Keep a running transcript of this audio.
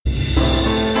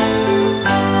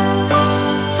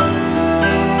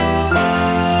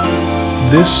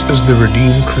This is the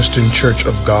Redeemed Christian Church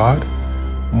of God,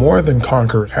 More Than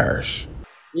Conqueror Parish.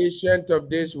 Ancient of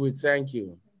days, we thank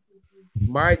you.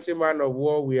 Mighty man of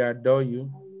war, we adore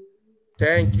you.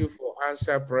 Thank you for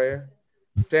answer prayer.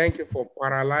 Thank you for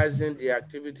paralyzing the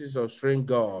activities of strange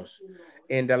gods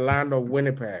in the land of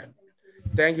Winnipeg.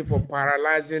 Thank you for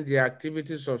paralyzing the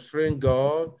activities of strange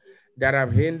gods that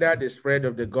have hindered the spread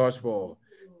of the gospel.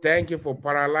 Thank you for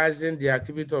paralyzing the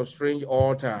activity of strange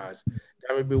altars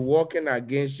that will be working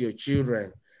against your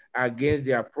children, against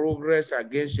their progress,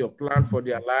 against your plan for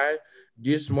their life.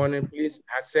 This morning, please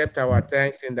accept our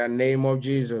thanks in the name of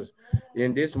Jesus.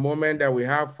 In this moment that we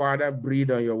have, Father, breathe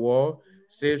on your wall,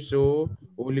 save soul,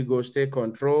 Holy Ghost, take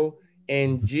control.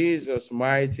 In Jesus'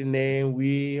 mighty name,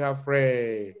 we have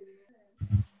prayed.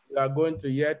 We are going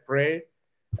to yet pray.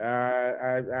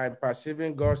 I'm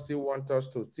perceiving God still wants us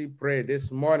to still pray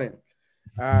this morning.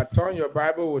 Turn your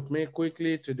Bible with me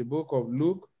quickly to the book of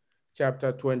Luke,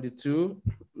 chapter 22.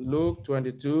 Luke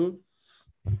 22.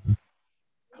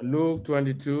 Luke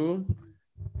 22.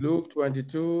 Luke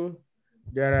 22.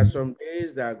 There are some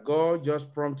days that God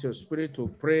just prompts your spirit to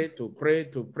pray, to pray,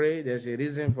 to pray. There's a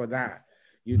reason for that.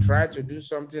 You try to do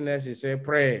something else, He said,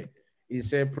 pray. He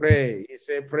said, pray. He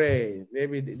said, pray.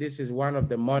 Maybe this is one of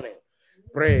the morning.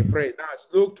 Pray, pray. Now it's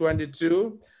Luke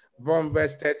 22, from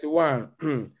verse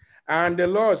 31. And the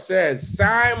Lord said,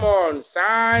 Simon,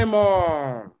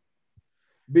 Simon,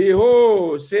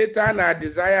 behold, Satan has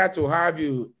desired to have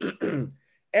you.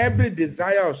 Every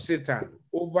desire of Satan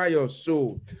over your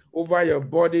soul, over your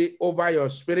body, over your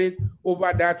spirit,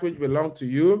 over that which belongs to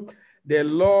you, the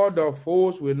Lord of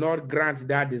hosts will not grant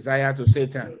that desire to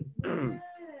Satan.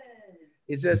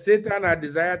 He says, Satan has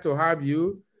desired to have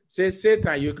you. Say,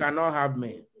 Satan, you cannot have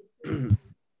me.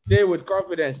 Say with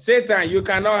confidence, Satan, you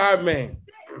cannot have me.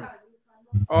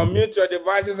 Unmute your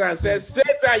devices and say,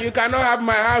 Satan, you cannot have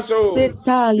my household.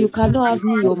 Satan, you cannot have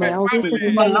me or my household.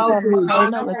 You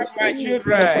cannot have my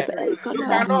children. You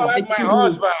cannot have my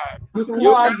husband. You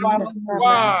cannot have my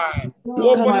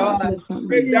wife.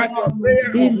 Break that your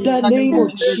prayer. In the name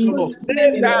of Jesus.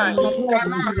 Satan, you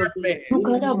cannot have me. You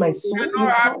cannot have my soul. You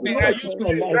cannot have me. Are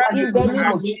you In the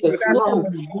name of Jesus. No.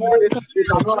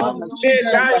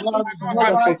 Satan, you cannot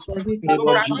have me. You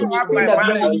cannot have my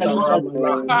marriage. You cannot have my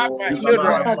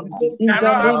children. In You the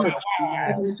cannot have name my of wife.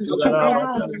 Jesus. You cannot have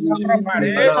my property. In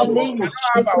You the name of cannot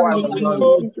have Jesus. our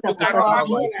household. You cannot have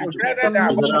our brethren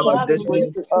that In the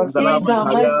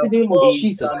mighty name of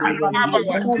Jesus. you cannot have You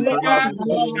our cannot children. have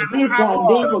me. You In cannot have the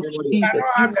name us. of You Jesus.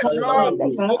 cannot You have the cannot job.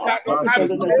 have. You cannot have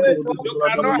grace. You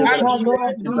cannot You have shall not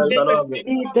have children. me.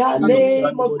 In the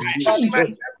name of Jesus.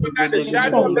 Under the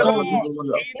shadow of the Lord.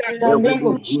 In the name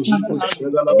of Jesus. In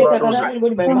the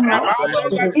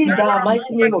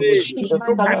mighty name of Jesus. You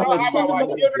cannot have our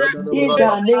children. In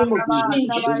the name of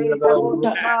Jesus.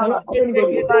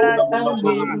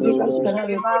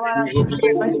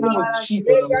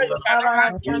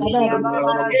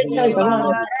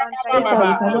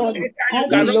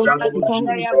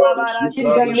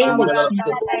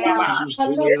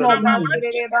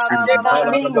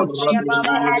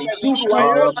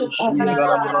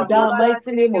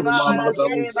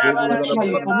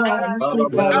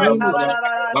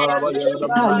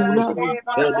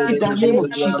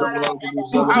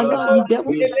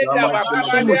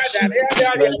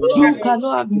 You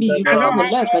cannot have me. You cannot have my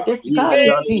life. I just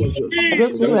can't see. I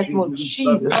don't know what's more.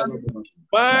 Jesus.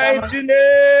 Mighty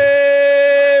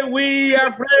name, we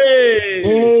are free.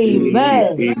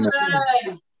 Amen.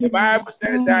 The Bible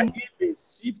said that he may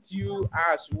sift you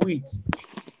as wheat.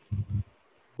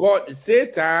 But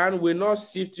Satan will not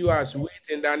sift you as wheat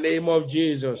in the name of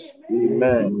Jesus.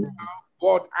 Amen.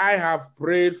 But I have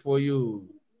prayed for you.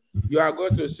 You are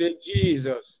going to say,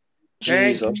 Jesus,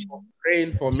 thank you for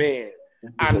praying for me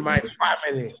and my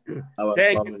family.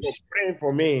 Thank you for praying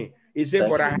for me. He said,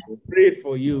 but I have prayed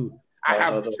for you. I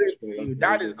have prayed for you.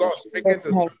 That is God speaking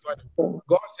to somebody.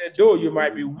 God said, though you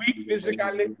might be weak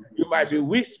physically, you might be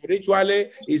weak spiritually,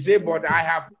 He said, but I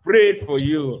have prayed for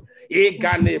you.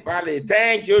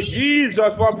 Thank you,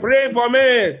 Jesus, for praying for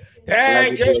me.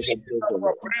 Thank you, Jesus,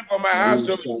 for praying for my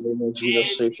household. In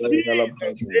Jesus'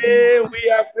 name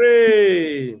we are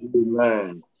free.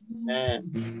 Amen.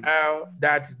 Now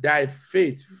that thy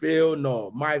faith fail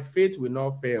not, my faith will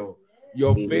not fail.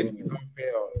 Your faith will not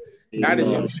fail. That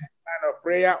is your kind of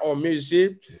prayer or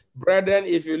music. Brethren,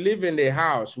 if you live in the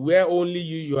house where only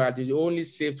you are the only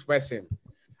saved person,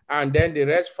 and then the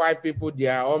rest 5 people, they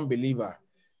are unbeliever,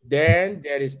 then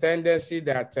there is tendency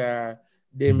that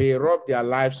they may rub their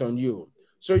lives on you.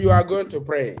 So you are going to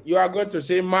pray. You are going to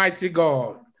say, mighty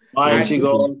God. Mighty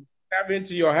God. Have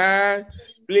into your hand.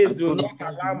 Please do not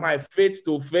allow my faith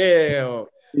to fail.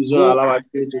 Please don't allow my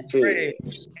faith to fail. Pray.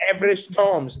 Every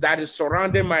storms that is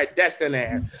surrounding my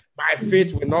destiny, my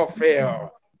faith will not fail.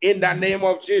 In the name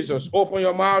of Jesus, open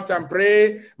your mouth and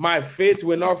pray. My faith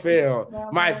will not fail.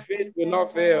 My faith will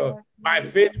not fail. My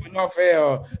faith will not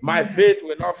fail. My faith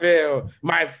will not fail.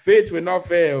 My faith will not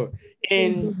fail.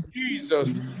 In Jesus'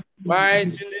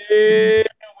 mighty name,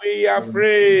 we are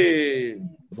free.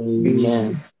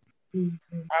 Amen.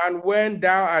 And when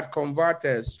thou art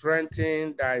converted,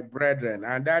 strengthen thy brethren.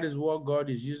 And that is what God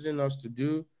is using us to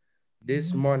do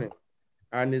this morning.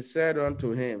 And he said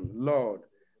unto him, Lord,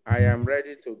 I am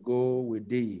ready to go with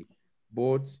thee,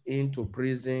 both into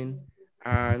prison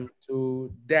and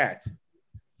to death.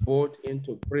 Both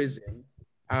into prison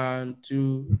and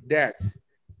to death.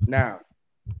 Now,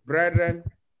 brethren,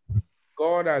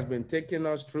 God has been taking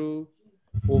us through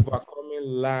overcoming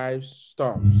life's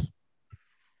storms.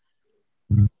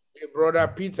 Brother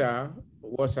Peter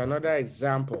was another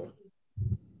example.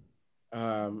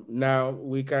 Now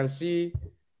we can see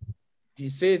the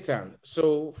Satan.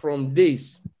 So from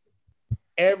this,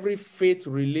 every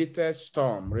faith-related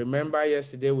storm, remember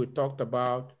yesterday we talked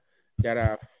about there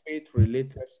are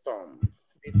faith-related storms,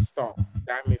 faith storms.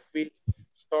 That means faith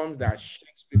storms that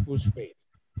shakes people's faith.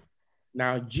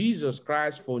 Now Jesus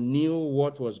Christ foreknew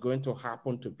what was going to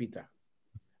happen to Peter.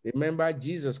 Remember,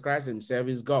 Jesus Christ himself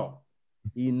is God.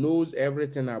 He knows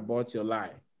everything about your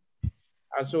life.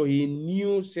 And so he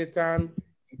knew Satan's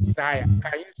desire.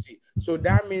 Can you see? So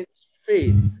that means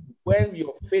faith. When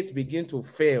your faith begins to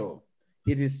fail,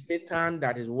 it is Satan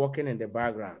that is working in the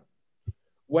background.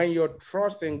 When your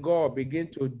trust in God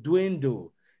begins to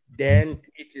dwindle, then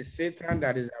it is Satan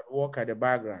that is at work at the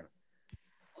background.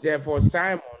 Therefore,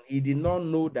 Simon, he did not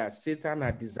know that Satan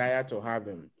had desire to have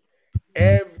him.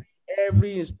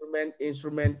 Every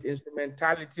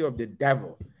instrumentality of the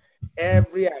devil,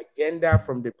 every agenda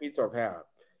from the pit of hell,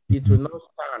 it will not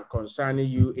stand concerning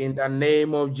you in the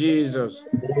name of Jesus.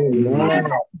 Amen.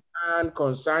 And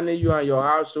concerning you and your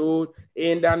household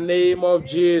in the name of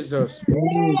Jesus.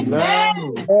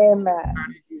 Amen. And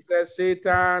he says,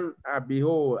 Satan,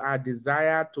 behold, I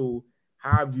desire to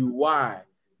have you. Why?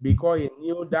 Because he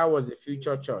knew that was the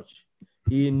future church.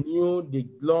 He knew the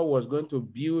Lord was going to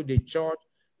build the church,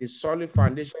 the solid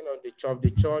foundation of the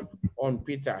church on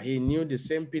Peter. He knew the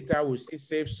same Peter would see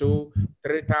saved soul,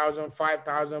 3,000,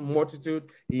 5,000 multitude.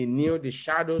 He knew the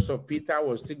shadows of Peter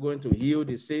was still going to heal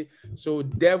the sick. So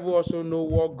devil also know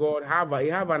what God he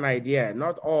have an idea,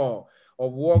 not all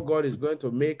of what God is going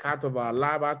to make out of our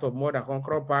life, out of More Than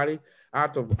Conqueror Party,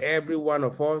 out of every one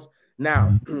of us.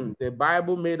 Now, the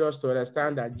Bible made us to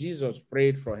understand that Jesus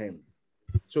prayed for him.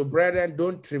 So brethren,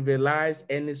 don't trivialize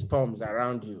any storms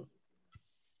around you.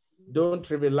 Don't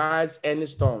trivialize any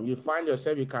storm. You find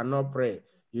yourself, you cannot pray.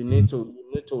 You need to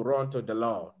run to the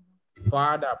Lord.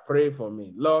 Father, pray for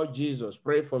me. Lord Jesus,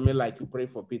 pray for me like you pray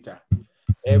for Peter.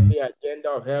 Every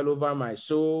agenda of hell over my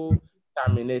soul,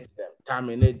 terminate them,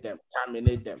 terminate them,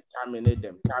 terminate them, terminate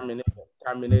them, terminate them,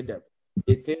 terminate them.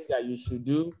 The things that you should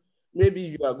do, maybe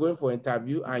you are going for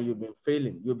interview and you've been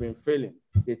failing.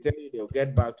 They tell you they'll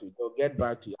get back to you. They'll get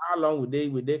back to you. How long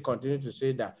will they continue to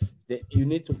say that? You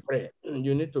need to pray.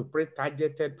 You need to pray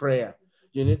targeted prayer.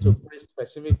 You need to pray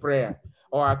specific prayer.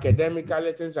 Or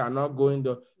academically things are not going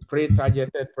to pray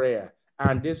targeted prayer.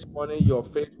 And this morning your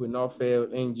faith will not fail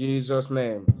in Jesus'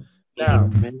 name. Now,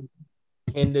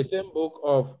 in the same book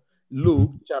of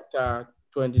Luke, chapter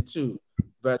 22,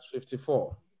 verse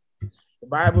 54, the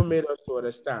Bible made us to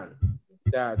understand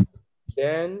that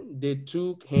then they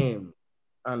took him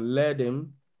and led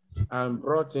him and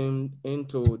brought him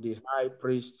into the high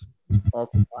priest of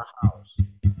the house.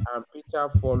 And Peter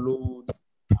followed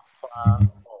afar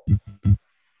off.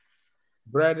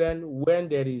 Brethren, when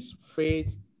there is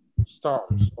faith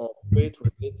storms or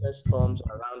faith-related storms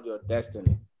around your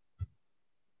destiny,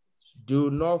 do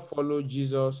not follow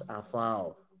Jesus afar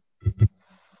off.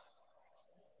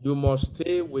 You must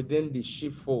stay within the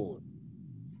sheepfold.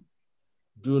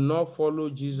 Do not follow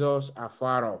Jesus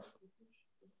afar off.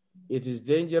 It is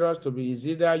dangerous to be, it's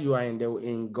either you are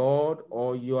in God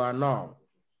or you are not.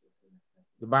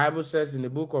 The Bible says in the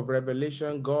book of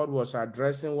Revelation, God was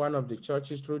addressing one of the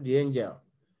churches through the angel.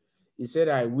 He said,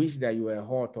 I wish that you were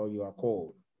hot or you are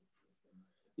cold.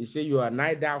 He said, you are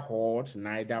neither hot,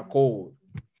 neither cold.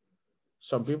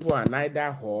 Some people are neither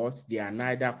hot, they are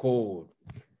neither cold.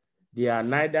 They are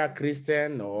neither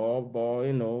Christian nor,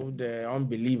 the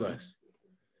unbelievers.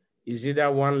 It's either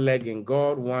one leg in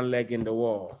God, one leg in the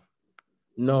world.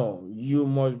 No, you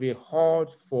must be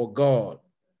hot for God.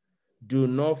 Do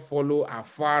not follow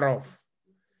afar off.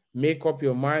 Make up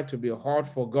your mind to be hot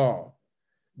for God.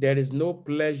 There is no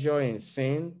pleasure in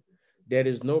sin. There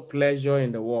is no pleasure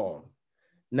in the world.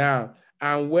 Now,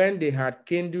 and when they had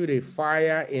kindled a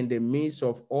fire in the midst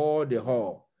of all the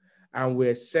hall, and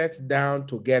were set down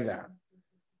together,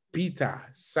 Peter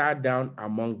sat down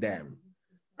among them.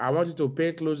 I want you to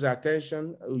pay close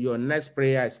attention. Your next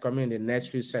prayer is coming in the next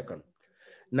few seconds.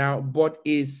 Now, but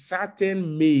a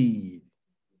certain maid,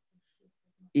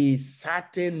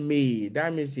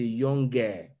 that means a young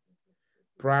girl,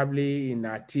 probably in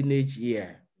her teenage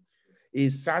year, a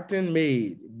certain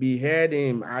maid beheld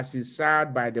him as he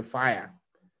sat by the fire,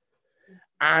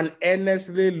 and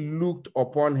earnestly looked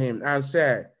upon him and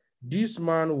said, this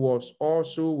man was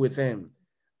also with him.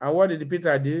 And what did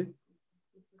Peter do?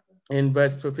 In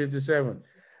verse 57,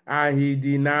 and he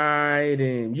denied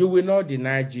him. You will not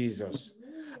deny Jesus.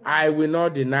 I will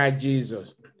not deny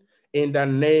Jesus. In the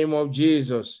name of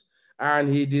Jesus. And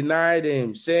he denied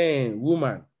him, saying,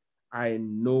 woman, I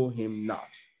know him not.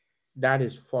 That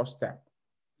is first step.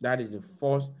 That is the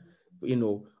first,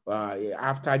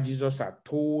 after Jesus had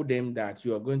told him that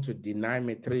you are going to deny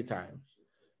me 3 times.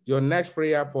 Your next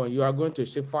prayer point, you are going to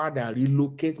say, Father,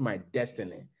 relocate my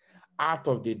destiny out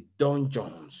of the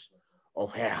dungeons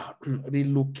of hell.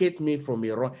 Relocate me from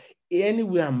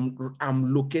anywhere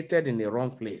I'm located in the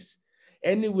wrong place.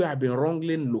 Anywhere I've been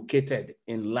wrongly located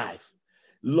in life.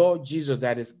 Lord Jesus,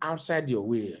 that is outside your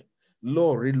will.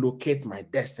 Lord, relocate my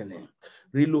destiny.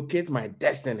 Relocate my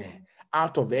destiny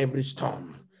out of every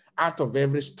storm, out of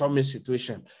every stormy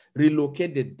situation.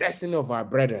 Relocate the destiny of our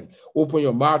brethren. Open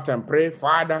your mouth and pray,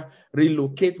 Father,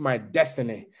 relocate my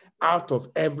destiny out of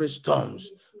every storm.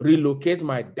 Relocate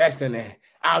my destiny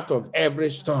out of every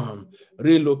storm.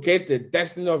 Relocate the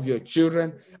destiny of your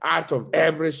children out of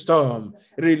every storm.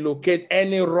 Relocate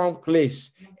any wrong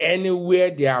place,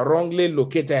 anywhere they are wrongly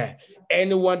located.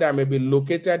 Anyone that may be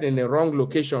located in the wrong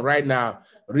location right now,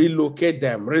 relocate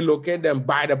them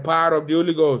by the power of the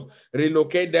Holy Ghost.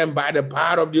 Relocate them by the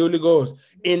power of the Holy Ghost.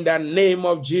 In the name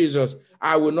of Jesus,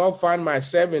 I will not find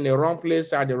myself in the wrong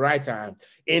place at the right time.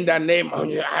 In the name of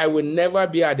Jesus, I will never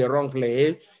be at the wrong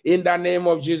place. In the name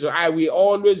of Jesus, I will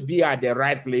always be at the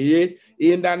right place.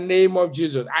 In the name of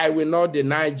Jesus, I will not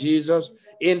deny Jesus.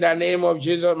 In the name of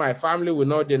Jesus, my family will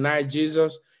not deny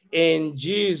Jesus. In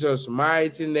Jesus'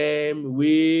 mighty name,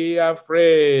 we have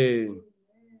prayed.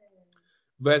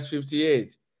 Verse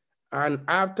 58. And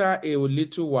after a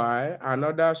little while,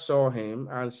 another saw him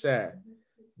and said,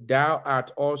 thou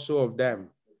art also of them.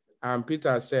 And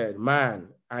Peter said, man,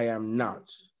 I am not.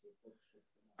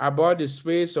 About the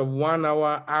space of 1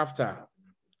 hour after,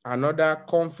 another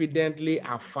confidently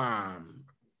affirmed.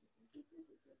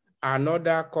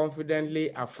 Another confidently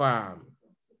affirmed.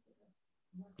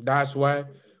 That's why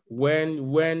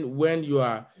when you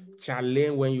are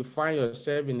challenged, when you find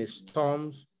yourself in the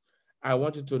storms, I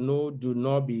want you to know, do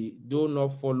not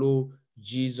follow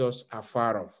Jesus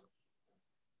afar off.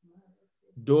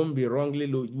 Don't be wrongly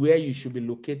where you should be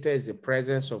located is the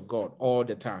presence of God all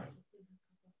the time.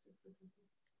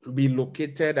 Be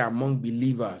located among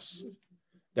believers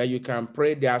that you can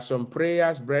pray. There are some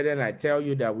prayers, brethren, I tell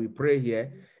you that we pray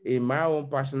here in my own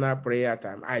personal prayer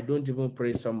time. I don't even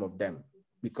pray some of them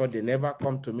because they never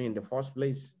come to me in the first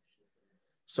place.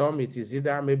 Some it is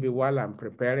either maybe while I'm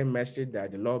preparing message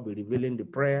that the Lord be revealing the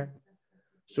prayer.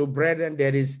 So brethren,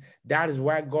 that is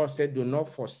why God said, do not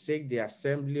forsake the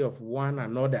assembly of one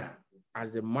another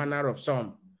as the manner of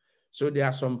some. So there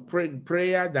are some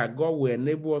prayer that God will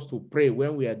enable us to pray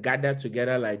when we are gathered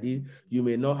together like this. You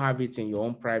may not have it in your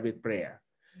own private prayer.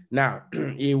 Now,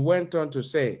 he went on to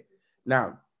say,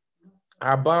 now,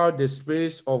 about the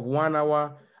space of 1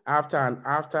 hour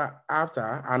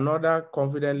after another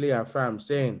confidently affirmed,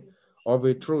 saying, of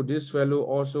a truth, this fellow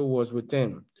also was with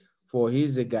him, for he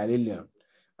is a Galilean.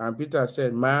 And Peter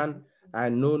said, man, I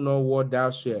know not what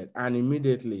thou sayest. And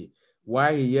immediately,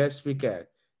 while he yet speaketh,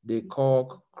 the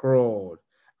cock crowed.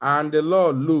 And the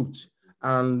Lord looked,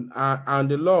 and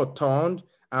the Lord turned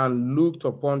and looked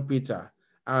upon Peter.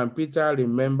 And Peter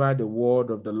remembered the word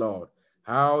of the Lord,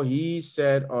 how he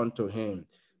said unto him,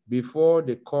 before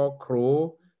the cock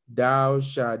crow, thou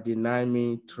shalt deny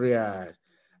me 3 times.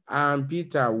 And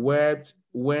Peter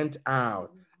went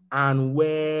out and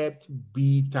wept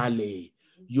bitterly.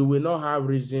 You will not have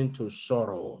reason to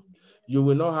sorrow. You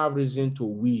will not have reason to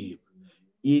weep.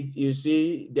 You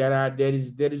see, there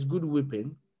is good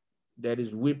weeping. There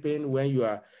is weeping when you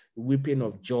are weeping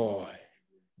of joy.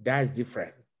 That is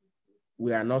different.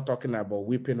 We are not talking about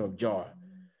weeping of joy.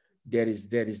 There is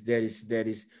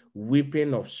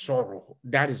weeping of sorrow.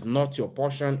 That is not your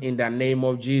portion in the name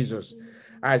of Jesus.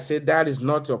 I said that is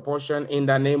not your portion in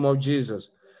the name of Jesus.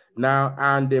 Now,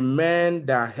 and the men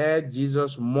that heard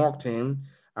Jesus mocked him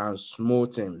and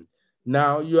smote him.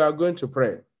 Now you are going to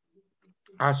pray.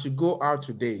 As you go out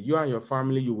today, you and your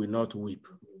family, you will not weep.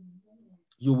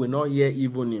 You will not hear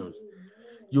evil news.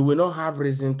 You will not have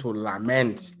reason to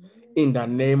lament in the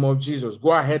name of Jesus.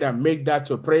 Go ahead and make that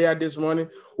your prayer this morning.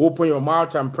 Open your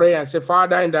mouth and pray and say,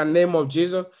 Father, in the name of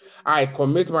Jesus, I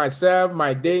commit myself,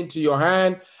 my day into your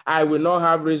hand. I will not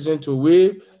have reason to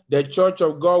weep. The church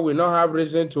of God will not have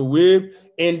reason to weep.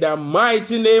 In the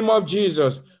mighty name of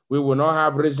Jesus, we will not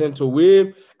have reason to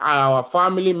weep. Our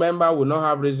family member will not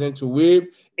have reason to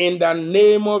weep. In the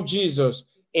name of Jesus,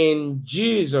 in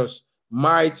Jesus'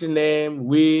 mighty name,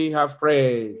 we have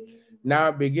prayed.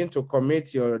 Now begin to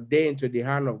commit your day into the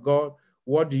hand of God.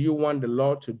 What do you want the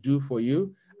Lord to do for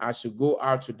you as you go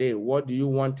out today? What do you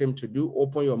want him to do?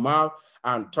 Open your mouth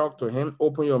and talk to him.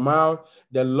 Open your mouth.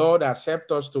 The Lord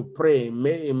accept us to pray.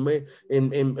 The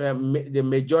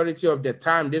majority of the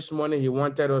time this morning, he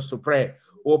wanted us to pray.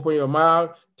 Open your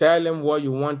mouth. Tell him what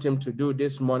you want him to do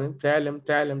this morning. Tell him.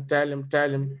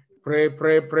 Pray.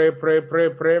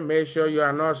 Make sure you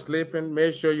are not sleeping.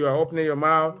 Make sure you are opening your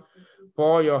mouth.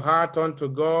 Pour your heart unto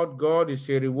God. God is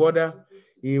a rewarder.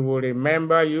 He will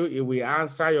remember you. He will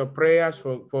answer your prayers.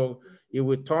 He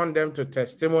will turn them to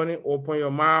testimony. Open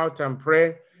your mouth and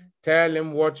pray. Tell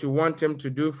him what you want him to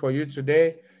do for you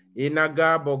today.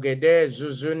 Inaga Bogede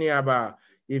Zuzuniaba.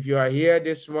 If you are here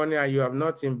this morning and you have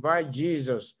not invited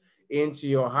Jesus into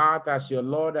your heart as your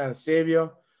Lord and Savior,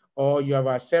 or you have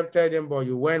accepted him, but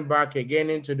you went back again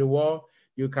into the world,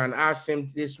 you can ask him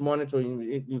this morning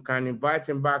you can invite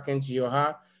him back into your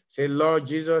heart. Say, Lord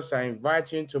Jesus, I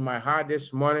invite you into my heart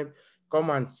this morning. Come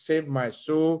and save my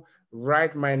soul.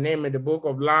 Write my name in the book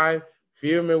of life.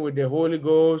 Fill me with the Holy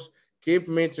Ghost. Keep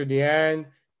me to the end.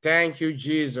 Thank you,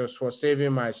 Jesus, for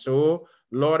saving my soul.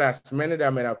 Lord, as many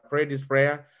that may have prayed this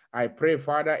prayer, I pray,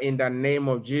 Father, in the name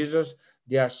of Jesus,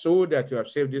 their soul that you have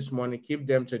saved this morning, keep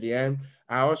them to the end.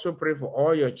 I also pray for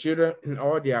all your children and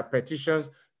all their petitions,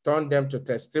 turn them to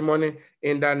testimony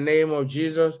in the name of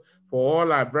Jesus. For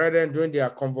all our brethren doing their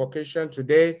convocation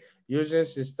today, using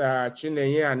Sister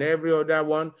Chinenye and every other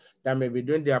one that may be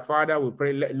doing their Father, we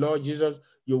pray, Lord Jesus,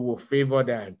 you will favor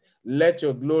them. Let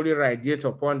your glory radiate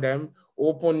upon them.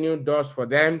 Open new doors for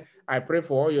them. I pray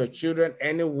for all your children,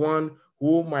 anyone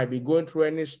who might be going through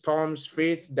any storms,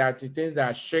 faith, that things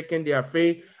that are shaking their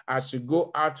faith. As you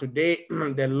go out today,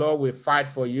 the Lord will fight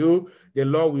for you. The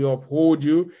Lord will uphold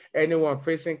you. Anyone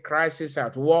facing crisis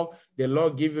at work, the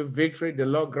Lord give you victory. The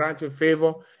Lord grant you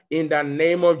favor. In the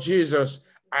name of Jesus,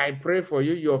 I pray for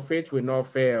you. Your faith will not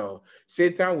fail.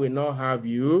 Satan will not have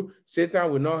you.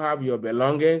 Satan will not have your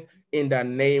belongings. In the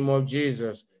name of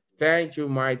Jesus. Thank you,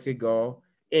 mighty God.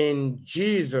 In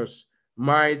Jesus'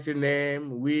 mighty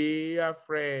name, we are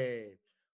prayed.